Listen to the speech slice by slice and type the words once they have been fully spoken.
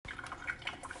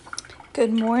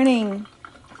Good morning.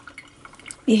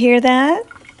 You hear that?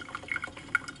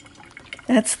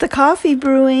 That's the coffee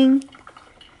brewing.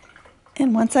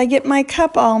 And once I get my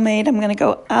cup all made, I'm going to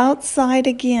go outside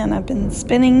again. I've been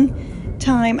spending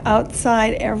time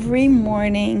outside every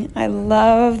morning. I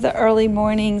love the early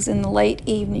mornings and the late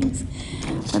evenings.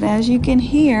 But as you can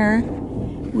hear,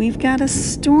 we've got a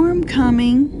storm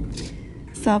coming.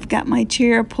 So I've got my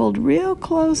chair pulled real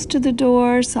close to the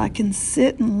door so I can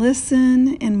sit and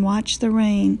listen and watch the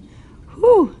rain.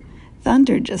 Whew,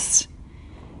 thunder just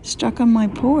struck on my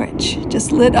porch,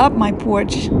 just lit up my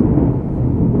porch.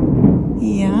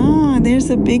 Yeah, there's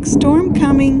a big storm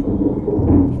coming.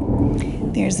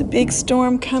 There's a big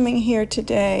storm coming here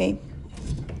today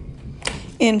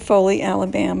in Foley,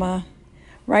 Alabama,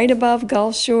 right above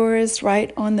Gulf Shores,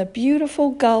 right on the beautiful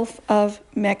Gulf of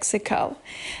Mexico.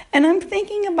 And I'm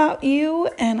thinking about you,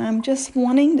 and I'm just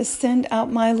wanting to send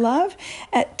out my love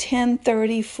at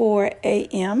 10:34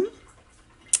 a.m.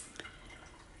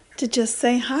 to just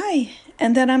say hi,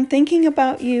 and that I'm thinking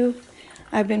about you.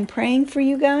 I've been praying for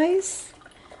you guys,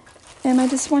 and I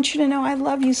just want you to know I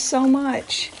love you so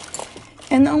much.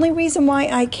 And the only reason why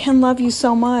I can love you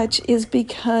so much is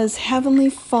because Heavenly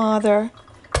Father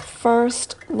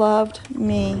first loved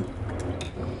me.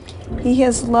 He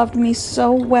has loved me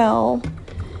so well.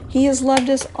 He has loved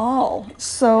us all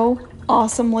so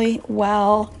awesomely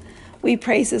well. We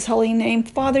praise His holy name.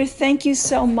 Father, thank you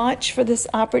so much for this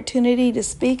opportunity to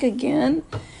speak again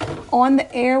on the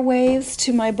airwaves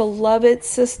to my beloved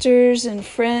sisters and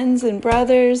friends and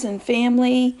brothers and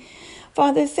family.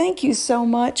 Father, thank you so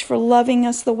much for loving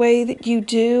us the way that you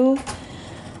do,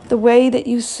 the way that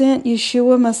you sent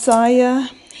Yeshua Messiah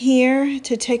here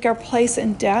to take our place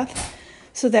in death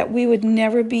so that we would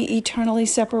never be eternally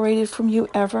separated from you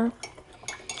ever.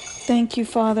 Thank you,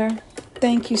 Father.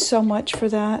 Thank you so much for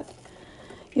that.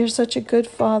 You're such a good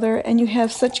Father, and you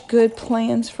have such good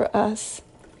plans for us.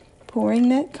 Pouring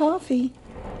that coffee.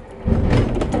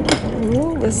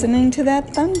 Ooh, listening to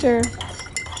that thunder.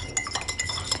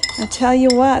 I tell you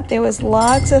what, there was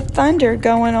lots of thunder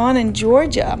going on in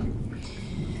Georgia.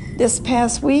 This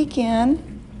past weekend,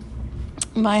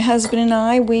 my husband and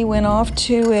I, we went off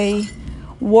to a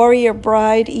Warrior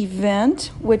Bride event,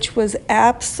 which was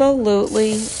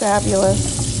absolutely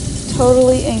fabulous.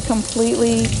 Totally and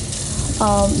completely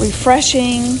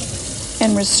refreshing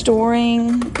and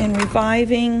restoring and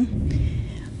reviving.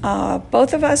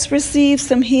 Both of us received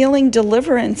some healing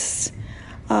deliverance.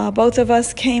 Both of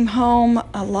us came home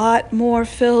a lot more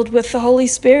filled with the Holy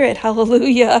Spirit.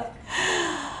 Hallelujah.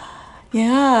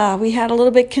 Yeah, we had a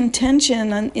little bit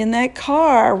contention in that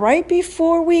car right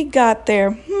before we got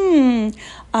there.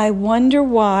 I wonder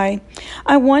why.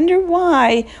 I wonder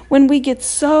why when we get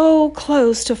so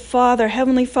close to Father,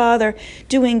 Heavenly Father,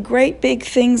 doing great big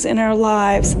things in our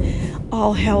lives,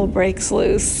 all hell breaks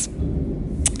loose.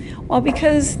 Well,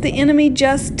 because the enemy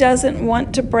just doesn't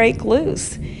want to break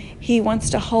loose. He wants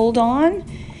to hold on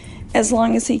as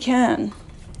long as he can.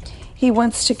 He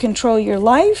wants to control your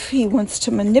life. He wants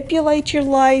to manipulate your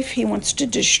life. He wants to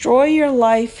destroy your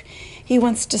life. He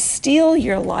wants to steal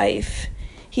your life.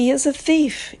 He is a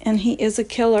thief and he is a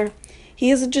killer. He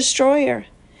is a destroyer.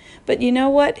 But you know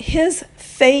what? His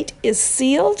fate is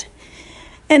sealed,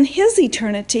 and his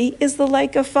eternity is the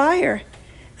lake of fire,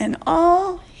 and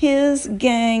all his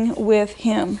gang with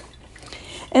him.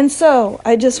 And so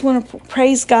I just want to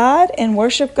praise God and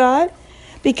worship God,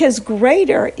 because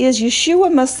greater is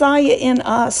Yeshua Messiah in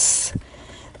us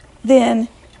than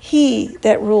he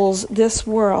that rules this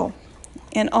world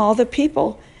and all the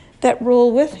people that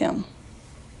rule with him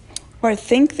or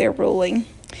think they're ruling,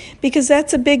 because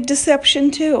that's a big deception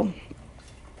too.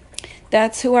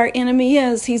 That's who our enemy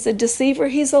is. He's a deceiver.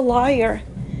 He's a liar.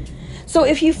 So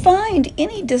if you find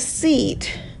any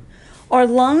deceit or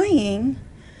lying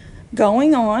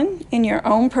going on in your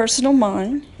own personal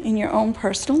mind, in your own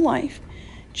personal life,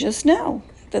 just know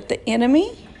that the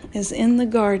enemy is in the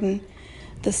garden.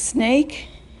 The snake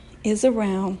is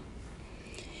around.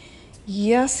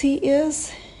 Yes, he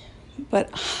is.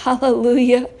 But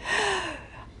hallelujah,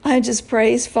 I just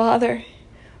praise Father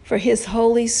for his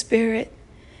Holy Spirit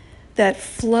that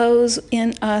flows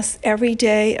in us every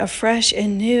day afresh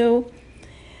and new,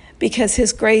 because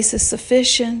his grace is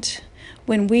sufficient.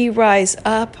 When we rise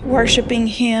up worshiping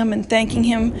him and thanking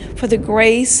him for the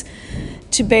grace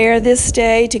to bear this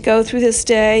day, to go through this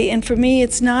day. And for me,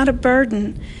 it's not a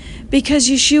burden, because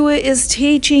Yeshua is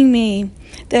teaching me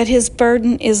that his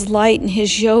burden is light and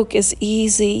his yoke is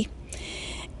easy.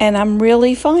 And I'm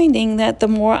really finding that the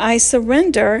more I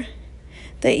surrender,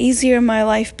 the easier my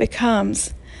life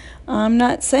becomes. I'm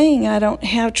not saying I don't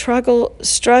have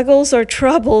struggles or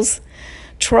troubles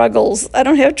struggles. I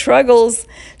don't have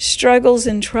struggles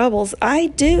and troubles. I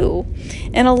do.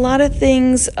 And a lot of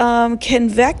things can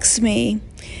vex me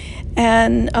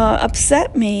and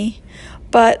upset me.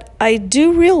 But I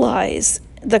do realize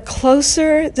the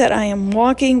closer that I am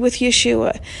walking with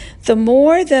Yeshua, the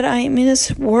more that I am in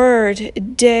His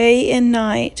Word day and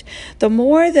night, the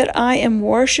more that I am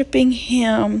worshiping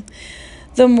Him,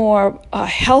 the more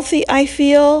healthy I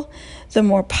feel, the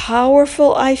more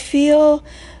powerful I feel,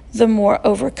 the more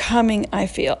overcoming I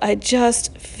feel. I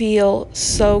just feel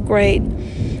so great.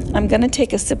 I'm going to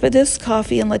take a sip of this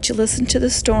coffee and let you listen to the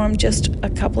storm just a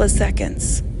couple of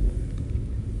seconds.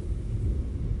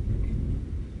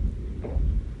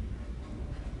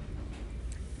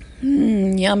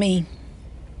 Yummy.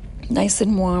 Nice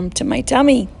and warm to my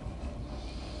tummy.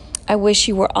 I wish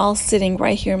you were all sitting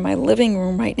right here in my living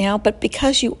room right now, but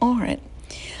because you aren't,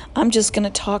 I'm just going to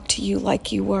talk to you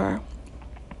like you were.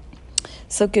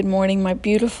 So good morning, my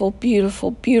beautiful,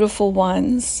 beautiful, beautiful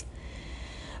ones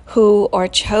who are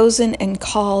chosen and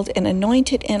called and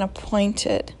anointed and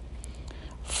appointed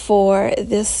for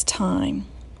this time.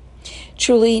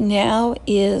 Truly, now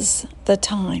is the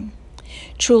time.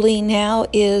 Truly, now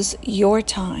is your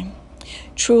time.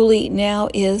 Truly, now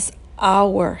is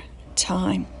our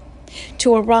time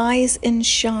to arise and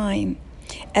shine,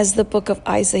 as the book of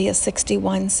Isaiah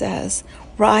 61 says.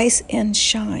 Rise and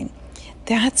shine.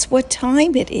 That's what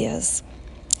time it is.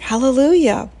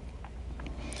 Hallelujah.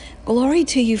 Glory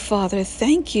to you, Father.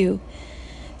 Thank you.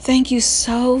 Thank you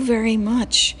so very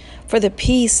much for the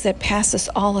peace that passes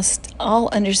all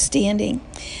understanding.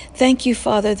 Thank you,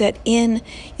 Father, that in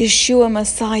Yeshua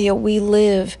Messiah we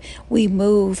live, we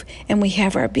move, and we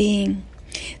have our being.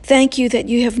 Thank you that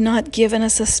you have not given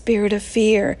us a spirit of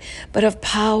fear, but of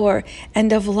power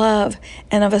and of love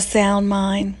and of a sound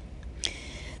mind.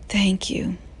 Thank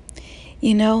you.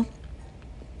 You know,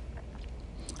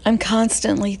 I'm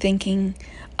constantly thinking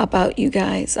about you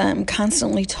guys. I'm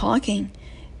constantly talking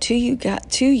to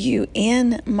you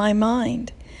in my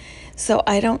mind. So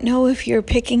I don't know if you're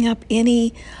picking up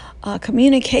any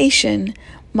communication,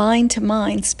 mind to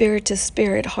mind, spirit to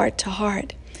spirit, heart to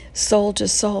heart, soul to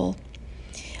soul.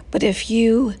 But if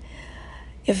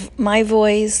my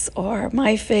voice or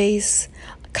my face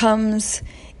comes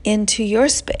into your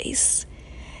space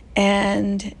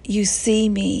and you see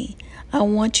me, I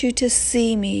want you to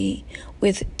see me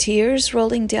with tears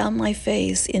rolling down my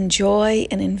face in joy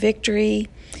and in victory,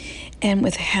 and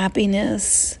with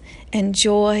happiness and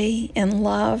joy and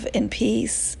love and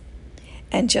peace.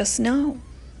 And just know,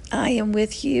 I am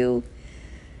with you.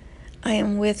 I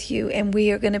am with you, and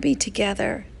we are going to be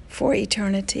together for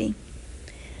eternity.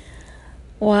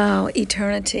 Wow,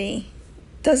 eternity.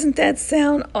 Doesn't that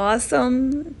sound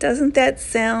awesome? Doesn't that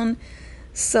sound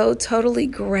so totally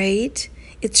great?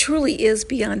 It truly is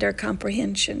beyond our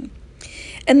comprehension.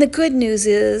 And the good news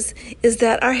is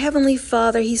that our Heavenly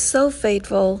Father, He's so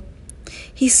faithful.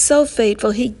 He's so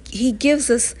faithful. He gives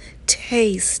us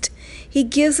taste. He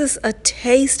gives us a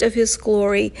taste of His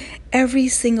glory every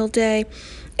single day.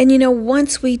 And you know,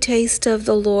 once we taste of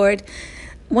the Lord's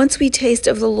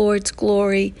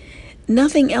glory,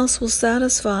 nothing else will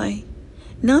satisfy.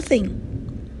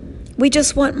 Nothing. We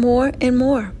just want more and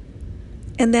more.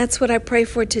 And that's what I pray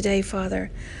for today,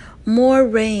 Father. More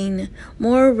rain,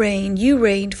 more rain. You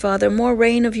reign, Father. More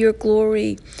rain of your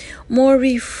glory. More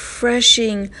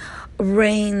refreshing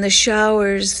rain, the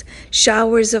showers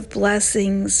of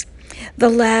blessings. The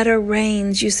latter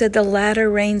rains. You said the latter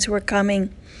rains were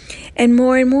coming. And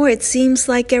more, it seems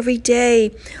like every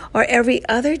day or every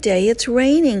other day it's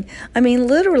raining. I mean,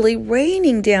 literally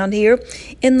raining down here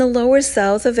in the lower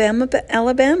south of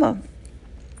Alabama.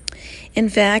 In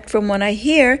fact, from what I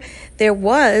hear, there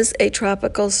was a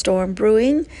tropical storm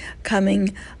brewing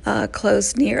coming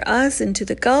close near us into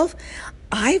the Gulf.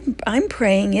 I'm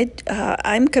praying it.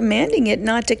 I'm commanding it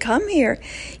not to come here.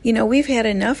 You know, we've had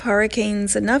enough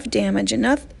hurricanes, enough damage,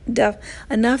 enough death,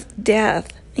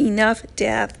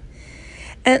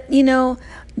 and you know,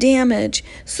 damage.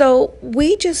 So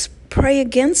we just pray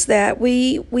against that.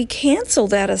 We cancel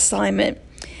that assignment.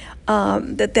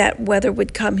 That weather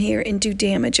would come here and do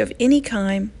damage of any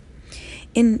kind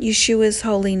in Yeshua's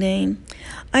holy name.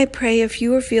 I pray if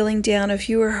you are feeling down, if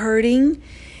you are hurting,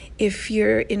 if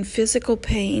you're in physical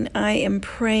pain, I am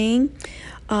praying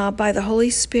by the Holy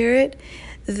Spirit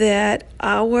that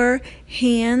our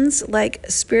hands, like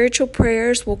spiritual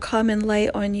prayers, will come and lay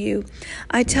on you.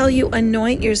 I tell you,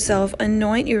 anoint yourself,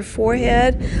 anoint your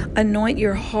forehead, anoint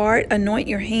your heart, anoint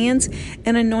your hands,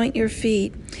 and anoint your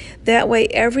feet. That way,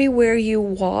 everywhere you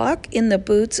walk in the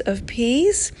boots of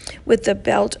peace, with the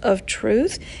belt of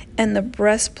truth, and the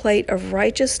breastplate of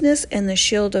righteousness, and the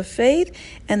shield of faith,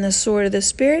 and the sword of the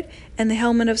Spirit, and the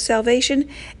helmet of salvation,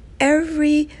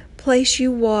 every place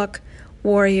you walk,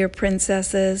 warrior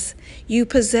princesses, you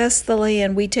possess the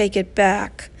land. We take it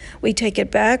back. We take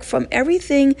it back from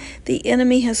everything the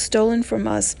enemy has stolen from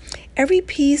us. Every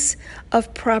piece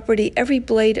of property, every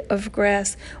blade of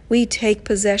grass, we take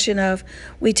possession of.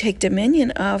 We take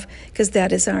dominion of, because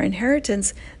that is our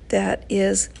inheritance. That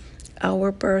is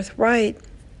our birthright.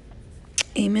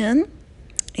 Amen.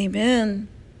 Amen.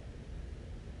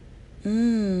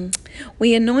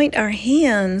 We anoint our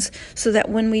hands so that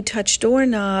when we touch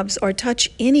doorknobs or touch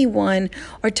anyone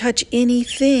or touch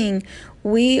anything,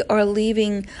 we are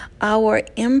leaving our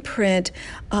imprint,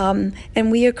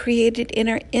 and we are created in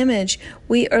our image.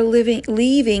 We are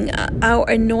leaving our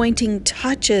anointing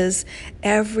touches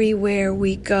everywhere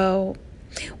we go.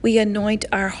 We anoint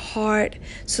our heart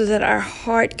so that our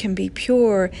heart can be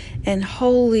pure and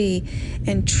holy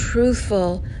and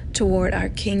truthful toward our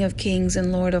King of Kings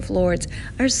and Lord of Lords,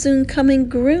 our soon-coming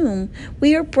groom.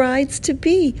 We are brides to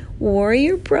be,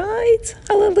 warrior brides.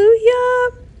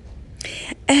 Hallelujah.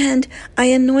 And I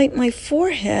anoint my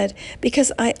forehead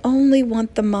because I only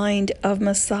want the mind of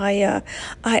Messiah.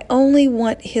 I only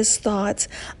want his thoughts.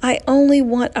 I only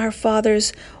want our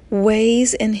Father's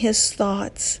ways and his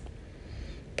thoughts.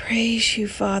 Praise you,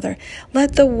 Father.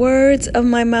 Let the words of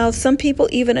my mouth, some people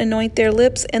even anoint their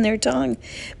lips and their tongue,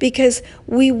 because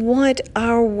we want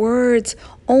our words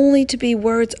only to be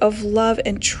words of love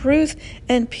and truth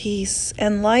and peace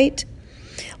and light.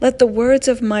 Let the words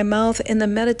of my mouth and the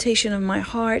meditation of my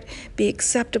heart be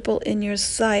acceptable in your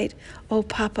sight. Oh,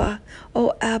 Papa,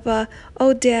 oh, Abba,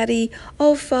 oh, Daddy,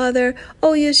 oh, Father,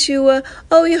 oh, Yeshua,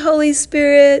 oh, your Holy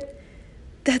Spirit.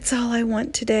 That's all I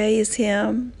want today is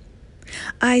him.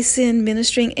 I send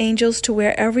ministering angels to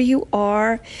wherever you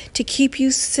are to keep you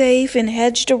safe and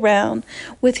hedged around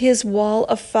with his wall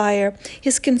of fire,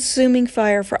 his consuming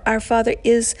fire, for our Father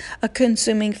is a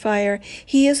consuming fire.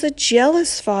 He is a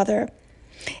jealous Father,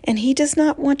 and he does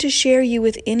not want to share you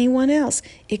with anyone else,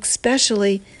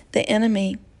 especially the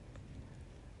enemy.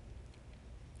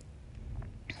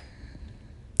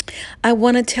 I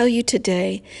want to tell you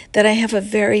today that I have a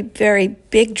very, very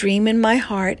big dream in my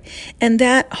heart, and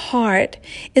that heart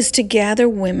is to gather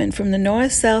women from the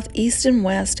north, south, east, and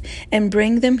west and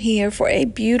bring them here for a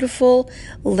beautiful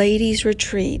ladies'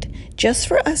 retreat, just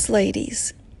for us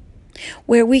ladies,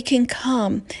 where we can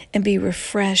come and be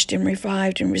refreshed and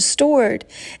revived and restored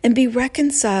and be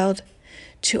reconciled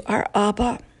to our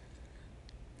Abba.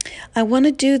 I want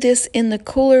to do this in the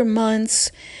cooler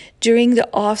months during the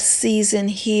off season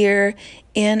here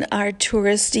in our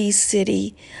touristy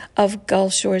city of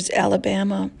Gulf Shores,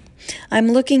 Alabama. I'm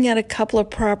looking at a couple of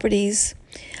properties.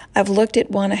 I've looked at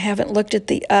one, I haven't looked at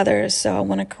the other, so I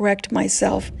want to correct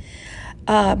myself,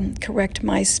 correct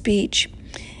my speech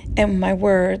and my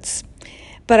words.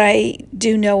 But I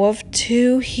do know of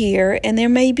two here, and there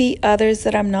may be others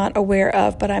that I'm not aware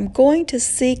of, but I'm going to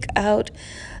seek out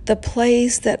the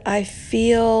place that I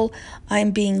feel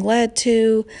I'm being led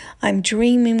to, I'm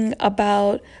dreaming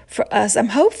about for us.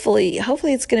 Hopefully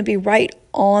it's going to be right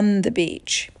on the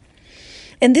beach.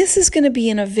 And this is going to be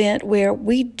an event where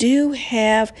we do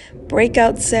have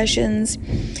breakout sessions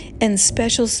and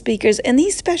special speakers. And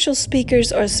these special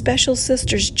speakers are special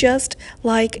sisters just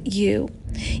like you.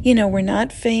 You know, we're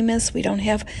not famous. We don't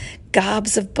have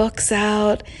gobs of books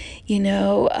out. You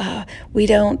know,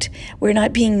 we're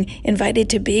not being invited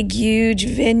to big, huge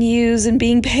venues and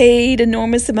being paid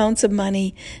enormous amounts of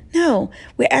money. No,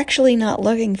 we're actually not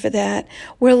looking for that.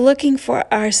 We're looking for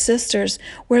our sisters.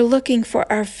 We're looking for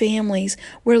our families.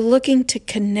 We're looking to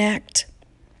connect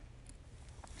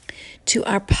to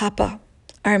our Papa,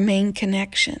 our main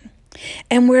connection.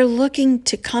 And we're looking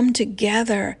to come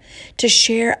together to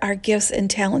share our gifts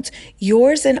and talents,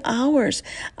 yours and ours.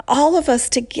 All of us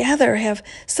together have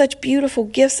such beautiful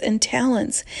gifts and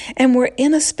talents. And we're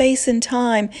in a space and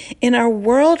time in our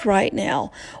world right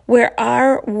now where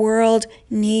our world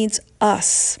needs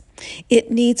us.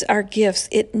 It needs our gifts.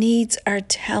 It needs our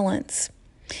talents.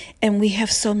 And we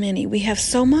have so many. We have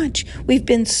so much. We've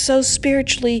been so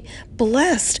spiritually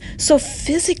blessed, so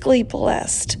physically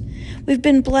blessed. We've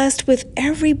been blessed with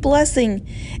every blessing,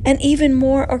 and even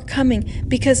more are coming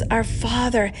because our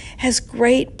Father has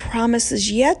great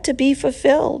promises yet to be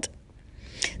fulfilled.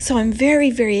 So I'm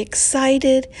very, very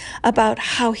excited about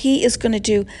how He is going to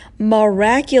do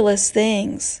miraculous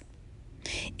things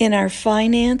in our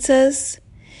finances,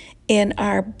 in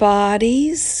our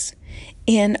bodies,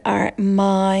 in our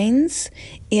minds,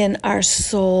 in our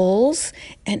souls,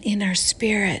 and in our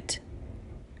spirit.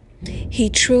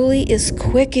 He truly is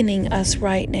quickening us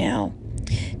right now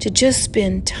to just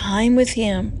spend time with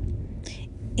Him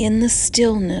in the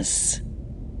stillness,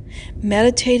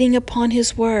 meditating upon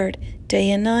His Word day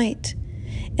and night.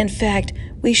 In fact,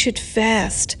 we should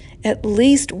fast at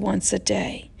least once a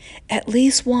day, at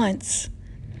least once.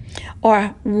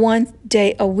 Or 1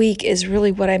 day a week is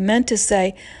really what I meant to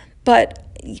say. But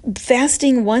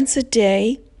fasting once a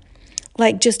day,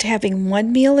 like just having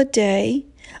one meal a day,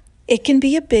 it can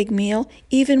be a big meal,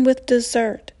 even with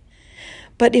dessert.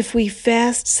 But if we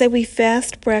fast, say we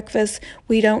fast breakfast,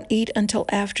 we don't eat until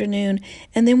afternoon,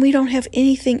 and then we don't have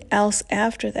anything else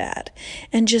after that,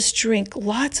 and just drink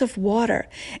lots of water.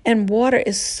 And water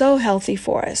is so healthy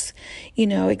for us,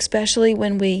 especially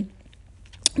when we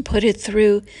put it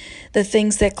through the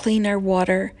things that clean our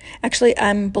water. Actually,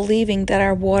 I'm believing that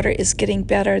our water is getting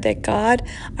better, that God,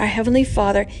 our Heavenly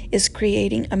Father, is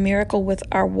creating a miracle with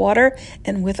our water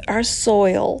and with our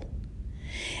soil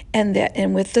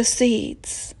and with the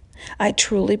seeds. I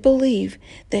truly believe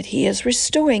that He is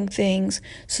restoring things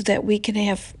so that we can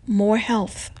have more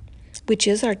health, which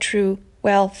is our true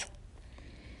wealth.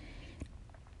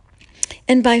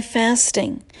 And by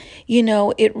fasting,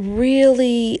 it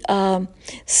really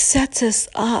sets us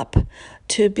up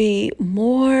to be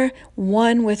more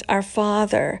one with our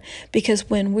Father, because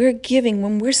when we're giving,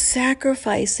 when we're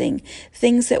sacrificing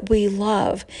things that we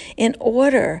love in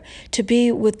order to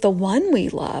be with the one we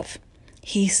love,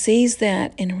 He sees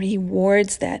that and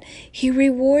rewards that. He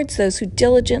rewards those who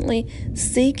diligently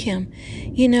seek Him.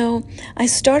 I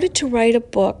started to write a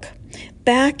book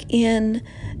back in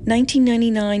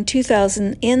 1999,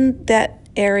 2000, in that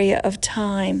area of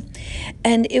time,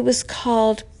 and it was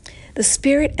called The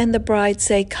Spirit and the Bride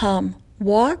Say, Come,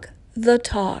 Walk the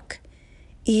Talk,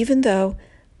 even though,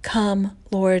 come,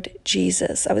 Lord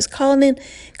Jesus. I was calling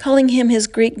Him His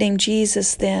Greek name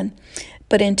Jesus then,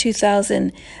 but in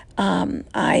 2000,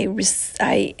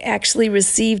 I actually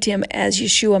received Him as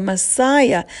Yeshua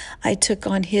Messiah. I took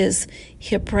on His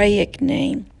Hebraic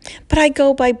name. But I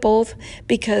go by both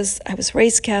because I was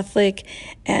raised Catholic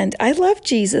and I love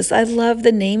Jesus. I love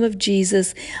the name of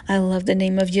Jesus. I love the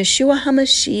name of Yeshua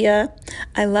HaMashiach.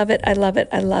 I love it. I love it.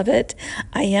 I love it.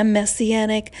 I am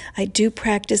Messianic. I do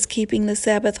practice keeping the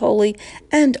Sabbath holy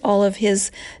and all of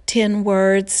His 10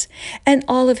 words and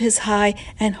all of His high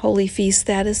and holy feasts.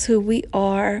 That is who we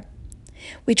are.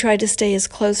 We try to stay as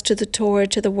close to the Torah,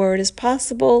 to the Word as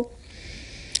possible.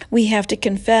 We have to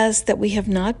confess that we have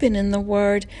not been in the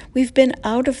Word. We've been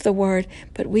out of the Word,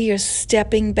 but we are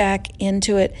stepping back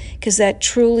into it because that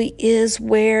truly is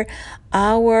where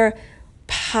our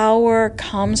power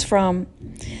comes from.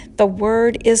 The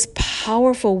Word is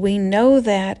powerful. We know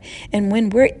that. And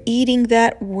when we're eating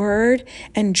that Word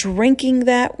and drinking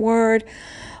that Word,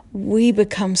 we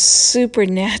become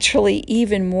supernaturally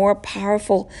even more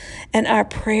powerful, and our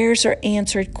prayers are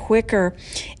answered quicker.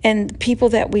 And people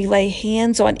that we lay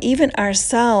hands on, even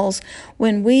ourselves,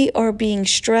 when we are being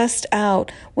stressed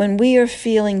out, when we are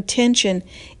feeling tension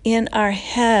in our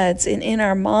heads and in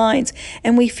our minds,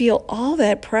 and we feel all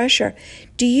that pressure,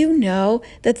 do you know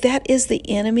that that is the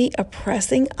enemy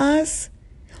oppressing us?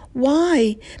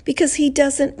 Why? Because he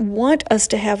doesn't want us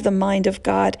to have the mind of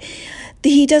God.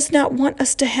 He does not want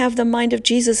us to have the mind of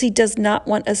Jesus. He does not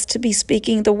want us to be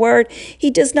speaking the Word.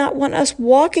 He does not want us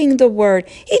walking the Word.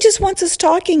 He just wants us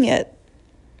talking it.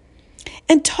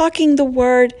 And talking the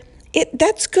Word,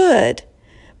 that's good.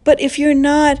 But if you're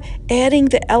not adding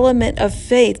the element of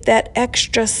faith, that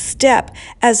extra step,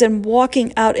 as in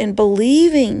walking out and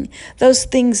believing those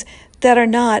things that are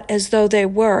not as though they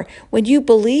were, when you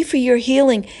believe for your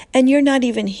healing and you're not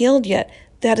even healed yet,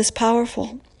 that is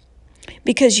powerful.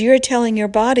 Because you're telling your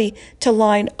body to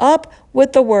line up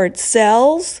with the Word.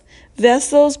 Cells,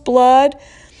 vessels, blood,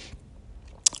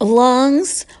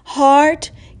 lungs,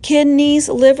 heart, kidneys,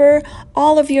 liver,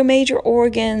 all of your major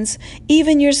organs,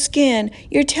 even your skin.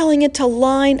 You're telling it to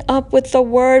line up with the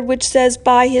Word, which says,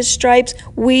 by His stripes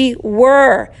we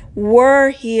were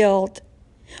healed.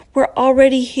 We're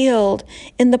already healed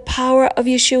in the power of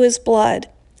Yeshua's blood.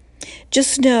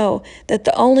 Just know that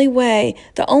the only way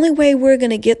we're going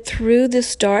to get through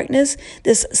this darkness,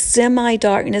 this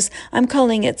semi-darkness, I'm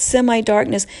calling it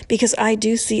semi-darkness because I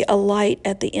do see a light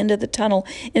at the end of the tunnel.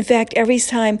 In fact, every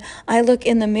time I look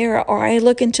in the mirror or I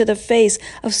look into the face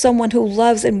of someone who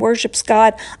loves and worships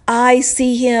God, I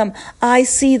see him. I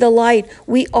see the light.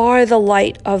 We are the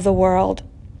light of the world.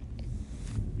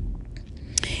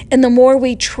 And the more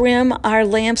we trim our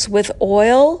lamps with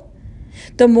oil,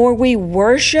 the more we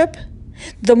worship,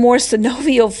 the more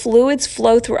synovial fluids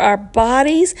flow through our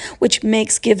bodies, which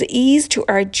gives ease to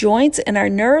our joints and our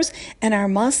nerves and our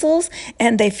muscles,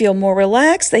 and they feel more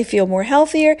relaxed, they feel more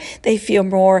healthier, they feel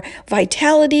more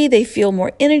vitality, they feel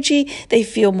more energy, they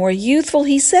feel more youthful.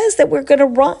 He says that we're going to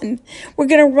run. We're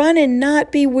going to run and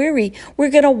not be weary.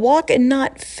 We're going to walk and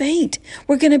not faint.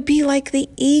 We're going to be like the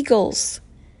eagles.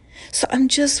 So I'm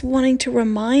just wanting to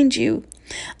remind you,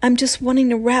 I'm just wanting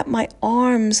to wrap my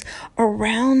arms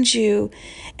around you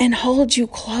and hold you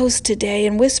close today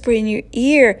and whisper in your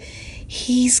ear,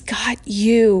 he's got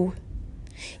you.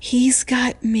 He's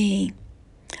got me.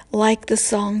 Like the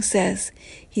song says,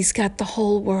 he's got the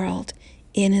whole world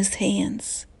in his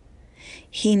hands.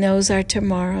 He knows our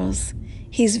tomorrows.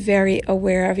 He's very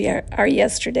aware of our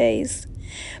yesterdays.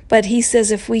 But he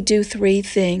says if we do 3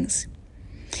 things,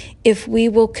 if we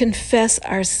will confess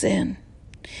our sin,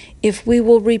 if we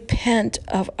will repent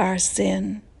of our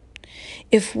sin,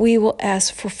 if we will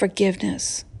ask for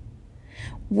forgiveness,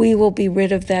 we will be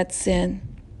rid of that sin.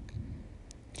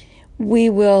 We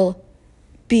will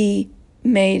be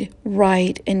made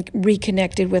right and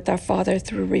reconnected with our Father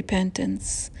through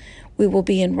repentance. We will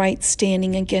be in right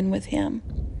standing again with him.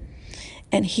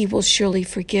 And he will surely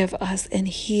forgive us and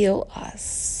heal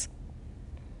us.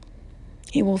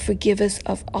 He will forgive us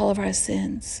of all of our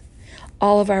sins,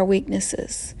 all of our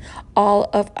weaknesses, all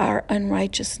of our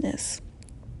unrighteousness.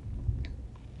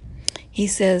 He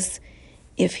says,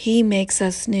 if he makes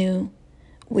us new,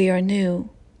 we are new.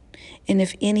 And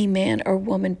if any man or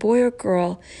woman, boy or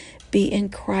girl, be in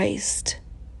Christ,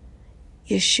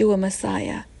 Yeshua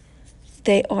Messiah,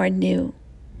 they are new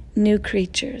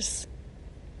creatures.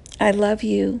 I love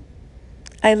you.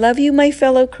 I love you, my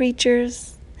fellow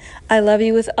creatures. I love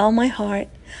you with all my heart.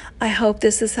 I hope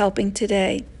this is helping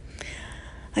today.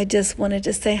 I just wanted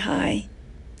to say hi.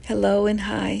 Hello and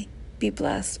hi. Be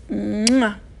blessed.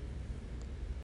 Mwah.